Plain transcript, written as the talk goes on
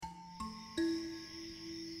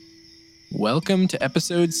welcome to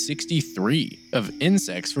episode 63 of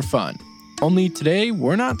Insects for Fun. Only today,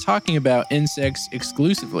 we're not talking about insects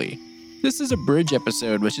exclusively. This is a bridge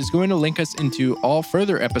episode which is going to link us into all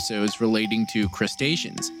further episodes relating to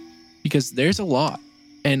crustaceans, because there's a lot,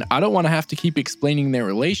 and I don't want to have to keep explaining their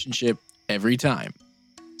relationship every time.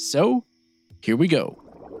 So, here we go.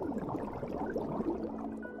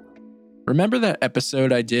 Remember that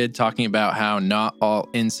episode I did talking about how not all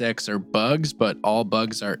insects are bugs, but all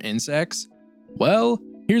bugs are insects? Well,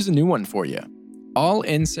 here's a new one for you. All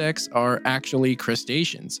insects are actually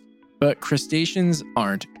crustaceans, but crustaceans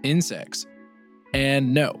aren't insects.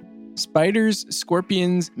 And no, spiders,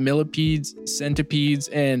 scorpions, millipedes, centipedes,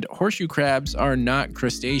 and horseshoe crabs are not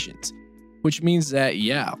crustaceans, which means that,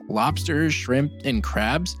 lobsters, shrimp, and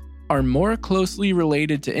crabs are more closely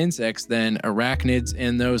related to insects than arachnids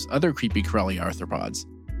and those other creepy crawly arthropods.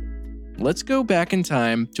 Let's go back in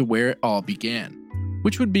time to where it all began,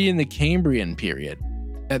 which would be in the Cambrian period.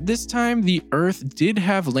 At this time, the Earth did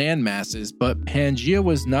have land masses, but Pangea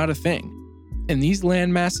was not a thing, and these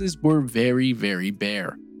land masses were very, very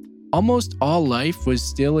bare. Almost all life was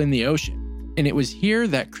still in the ocean, and it was here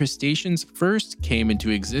that crustaceans first came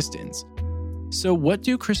into existence. So what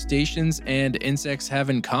do crustaceans and insects have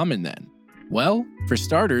in common then? Well, for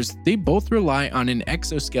starters, they both rely on an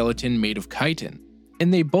exoskeleton made of chitin,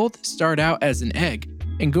 and they both start out as an egg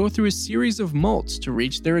and go through a series of molts to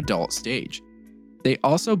reach their adult stage. They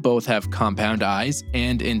also both have compound eyes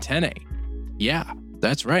and antennae. Yeah,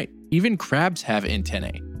 that's right, even crabs have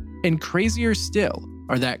antennae. And crazier still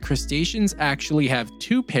are that crustaceans actually have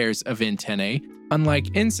two pairs of antennae,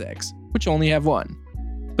 unlike insects, which only have one.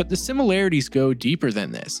 But the similarities go deeper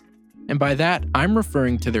than this, and by that I'm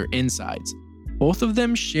referring to their insides. Both of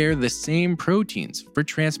them share the same proteins for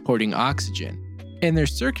transporting oxygen, and their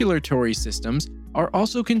circulatory systems are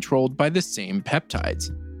also controlled by the same peptides.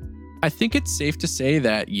 I think it's safe to say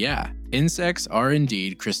that, insects are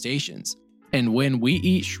indeed crustaceans, and when we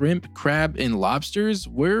eat shrimp, crab, and lobsters,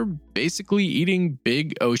 we're basically eating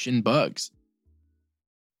big ocean bugs.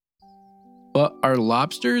 But are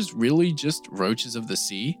lobsters really just roaches of the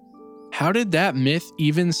sea? How did that myth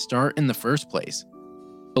even start in the first place?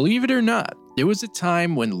 Believe it or not, there was a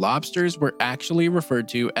time when lobsters were actually referred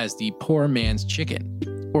to as the poor man's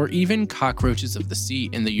chicken, or even cockroaches of the sea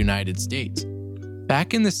in the United States.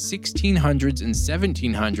 Back in the 1600s and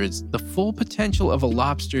 1700s, the full potential of a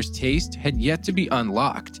lobster's taste had yet to be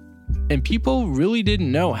unlocked, and people really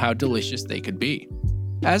didn't know how delicious they could be.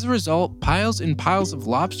 As a result, piles and piles of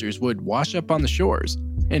lobsters would wash up on the shores,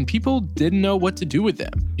 and people didn't know what to do with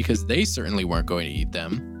them because they certainly weren't going to eat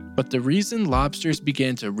them. But the reason lobsters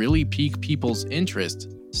began to really pique people's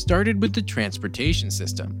interest started with the transportation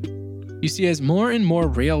system. You see, as more and more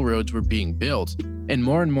railroads were being built, and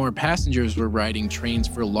more passengers were riding trains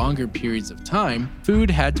for longer periods of time,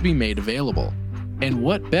 food had to be made available. And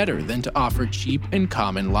what better than to offer cheap and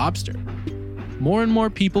common lobster? More and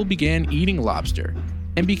more people began eating lobster,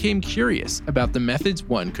 and became curious about the methods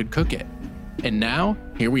one could cook it. And now,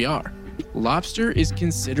 here we are. Lobster is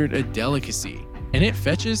considered a delicacy, and it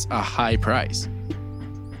fetches a high price.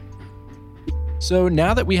 So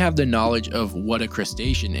now that we have the knowledge of what a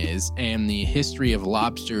crustacean is and the history of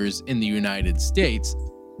lobsters in the United States,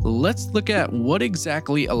 let's look at what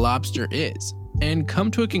exactly a lobster is, and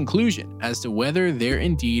come to a conclusion as to whether they're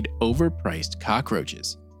indeed overpriced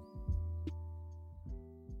cockroaches.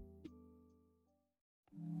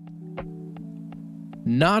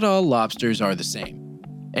 Not all lobsters are the same,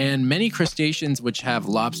 and many crustaceans which have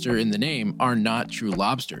lobster in the name are not true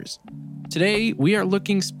lobsters. Today, we are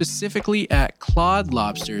looking specifically at clawed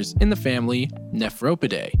lobsters in the family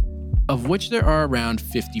Nephropidae, of which there are around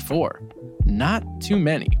 54. Not too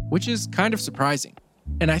many, which is kind of surprising.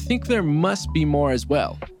 And I think there must be more as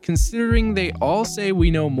well, considering they all say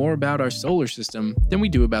we know more about our solar system than we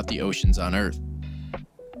do about the oceans on Earth.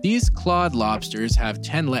 These clawed lobsters have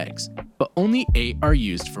 10 legs, but only 8 are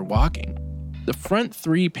used for walking. The front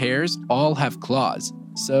 3 pairs all have claws,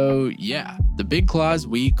 so the big claws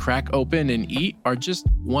we crack open and eat are just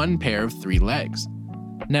one pair of 3 legs.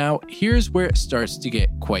 Now, here's where it starts to get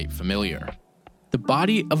quite familiar. The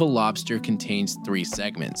body of a lobster contains 3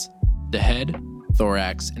 segments: the head,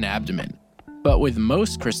 thorax, and abdomen. But with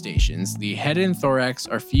most crustaceans, the head and thorax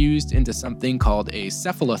are fused into something called a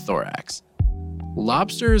cephalothorax.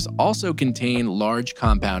 Lobsters also contain large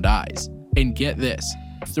compound eyes, and get this,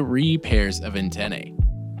 3 pairs of antennae.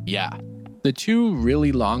 The 2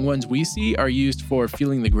 really long ones we see are used for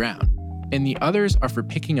feeling the ground, and the others are for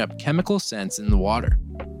picking up chemical scents in the water.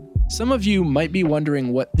 Some of you might be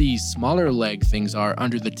wondering what these smaller leg things are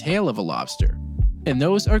under the tail of a lobster, and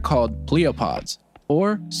those are called pleopods,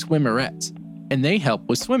 or swimmerettes, and they help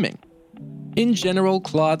with swimming. In general,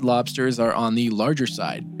 clawed lobsters are on the larger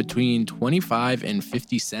side, between 25 and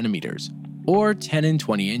 50 centimeters, or 10 and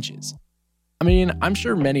 20 inches. I mean, I'm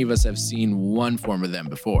sure many of us have seen one form of them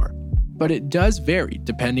before, but it does vary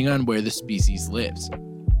depending on where the species lives.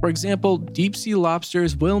 For example, deep-sea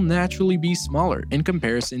lobsters will naturally be smaller in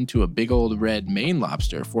comparison to a big old red Maine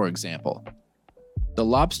lobster, for example. The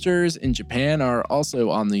lobsters in Japan are also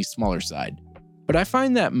on the smaller side, but I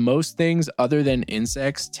find that most things other than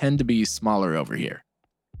insects tend to be smaller over here.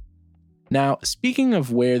 Now, speaking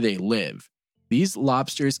of where they live, these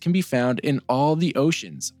lobsters can be found in all the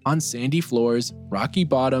oceans, on sandy floors, rocky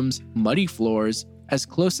bottoms, muddy floors, as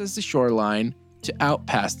close as the shoreline to out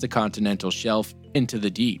past the continental shelf into the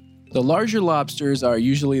deep. The larger lobsters are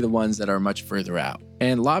usually the ones that are much further out,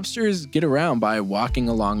 and lobsters get around by walking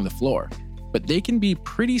along the floor, but they can be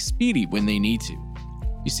pretty speedy when they need to.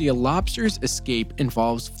 You see, a lobster's escape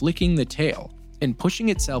involves flicking the tail and pushing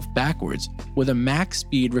itself backwards with a max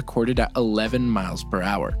speed recorded at 11 miles per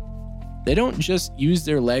hour. They don't just use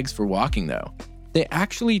their legs for walking though. They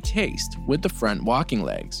actually taste with the front walking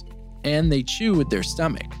legs, and they chew with their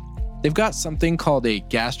stomach. They've got something called a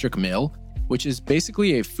gastric mill, which is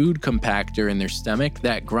basically a food compactor in their stomach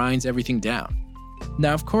that grinds everything down.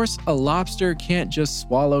 Now, of course, a lobster can't just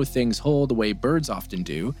swallow things whole the way birds often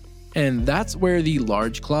do, and that's where the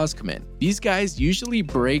large claws come in. These guys usually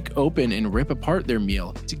break open and rip apart their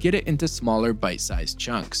meal to get it into smaller bite-sized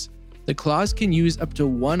chunks. The claws can use up to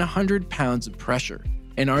 100 pounds of pressure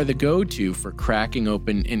and are the go-to for cracking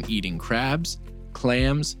open and eating crabs,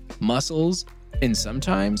 clams, mussels, and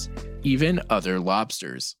sometimes even other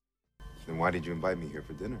lobsters. Then why did you invite me here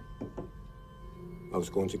for dinner? I was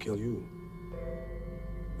going to kill you.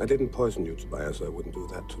 I didn't poison you, Tobias. I wouldn't do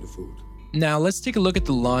that to the food. Now let's take a look at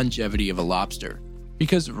the longevity of a lobster,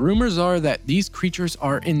 because rumors are that these creatures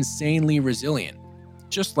are insanely resilient,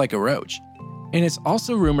 just like a roach. And it's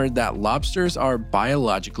also rumored that lobsters are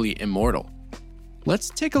biologically immortal. Let's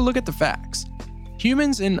take a look at the facts.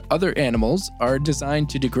 Humans and other animals are designed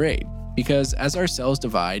to degrade, because as our cells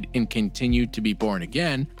divide and continue to be born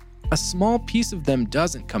again, a small piece of them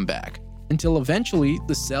doesn't come back, until eventually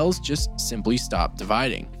the cells just simply stop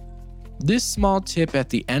dividing. This small tip at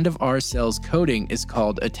the end of our cell's coating is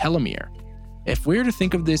called a telomere. If we were to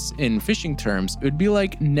think of this in fishing terms, it would be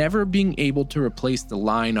like never being able to replace the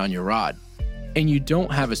line on your rod, and you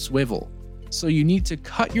don't have a swivel, so you need to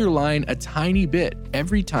cut your line a tiny bit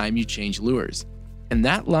every time you change lures, and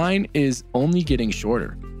that line is only getting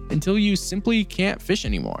shorter until you simply can't fish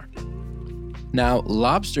anymore. Now,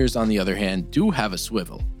 lobsters on the other hand do have a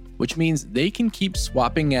swivel, which means they can keep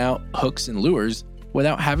swapping out hooks and lures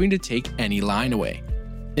without having to take any line away.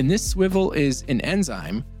 And this swivel is an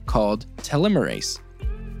enzyme called telomerase.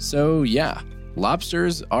 So yeah,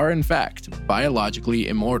 lobsters are in fact biologically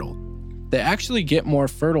immortal. They actually get more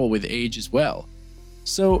fertile with age as well.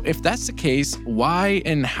 So if that's the case, why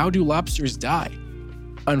and how do lobsters die?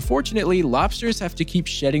 Unfortunately, lobsters have to keep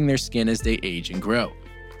shedding their skin as they age and grow.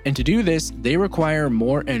 And to do this, they require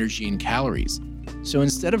more energy and calories. So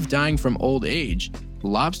instead of dying from old age,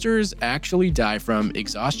 lobsters actually die from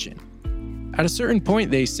exhaustion. At a certain point,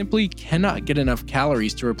 they simply cannot get enough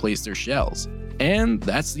calories to replace their shells, and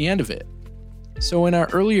that's the end of it. So in our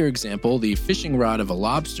earlier example, the fishing rod of a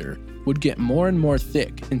lobster would get more and more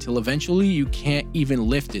thick until eventually you can't even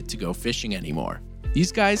lift it to go fishing anymore.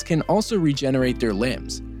 These guys can also regenerate their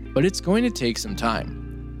limbs, but it's going to take some time.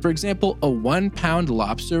 For example, a 1-pound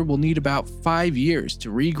lobster will need about 5 years to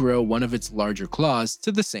regrow one of its larger claws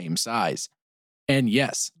to the same size. And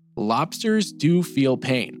yes, lobsters do feel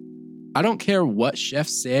pain. I don't care what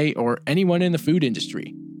chefs say or anyone in the food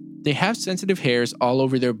industry. They have sensitive hairs all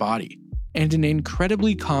over their body and an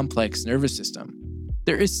incredibly complex nervous system.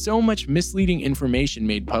 There is so much misleading information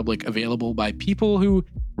made public available by people who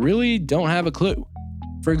really don't have a clue.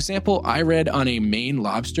 For example, I read on a Maine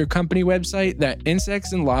lobster company website that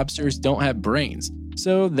insects and lobsters don't have brains,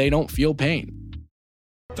 so they don't feel pain.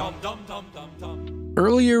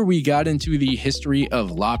 Earlier, we got into the history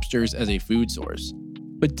of lobsters as a food source.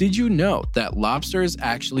 But did you know that lobsters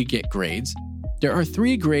actually get grades? There are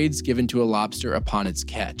 3 grades given to a lobster upon its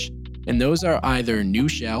catch, and those are either new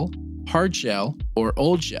shell, hard shell, or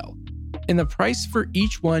old shell. And the price for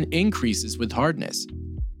each one increases with hardness.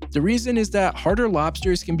 The reason is that harder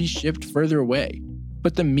lobsters can be shipped further away,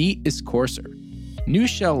 but the meat is coarser. New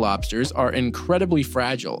shell lobsters are incredibly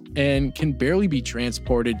fragile and can barely be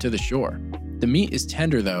transported to the shore. The meat is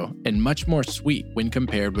tender though, and much more sweet when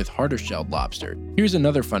compared with harder shelled lobster. Here's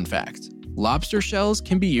another fun fact. Lobster shells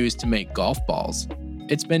can be used to make golf balls.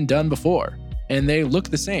 It's been done before, and they look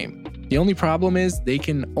the same. The only problem is they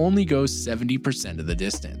can only go 70% of the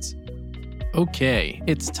distance. Okay,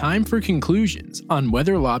 it's time for conclusions on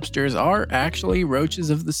whether lobsters are actually roaches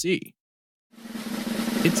of the sea.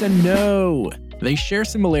 It's a no! They share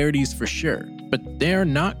similarities for sure, but they're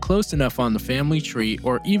not close enough on the family tree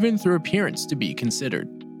or even through appearance to be considered.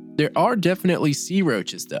 There are definitely sea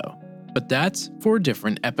roaches though, but that's for a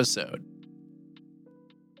different episode.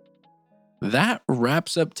 That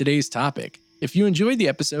wraps up today's topic. If you enjoyed the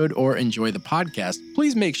episode or enjoy the podcast,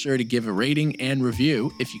 please make sure to give a rating and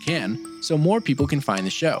review if you can, so more people can find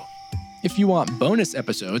the show. If you want bonus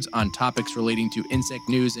episodes on topics relating to insect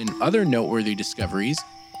news and other noteworthy discoveries,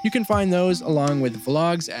 you can find those along with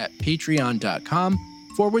vlogs at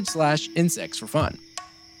patreon.com/insectsforfun.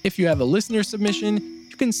 If you have a listener submission,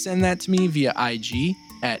 you can send that to me via IG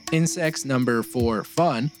at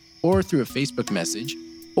insects4fun or through a Facebook message,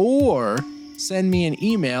 or send me an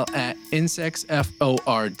email at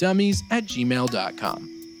insectsfordummies@gmail.com.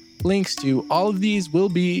 Links to all of these will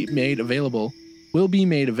be made available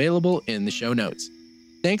in the show notes.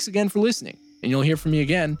 Thanks again for listening, and you'll hear from me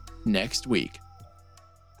again next week.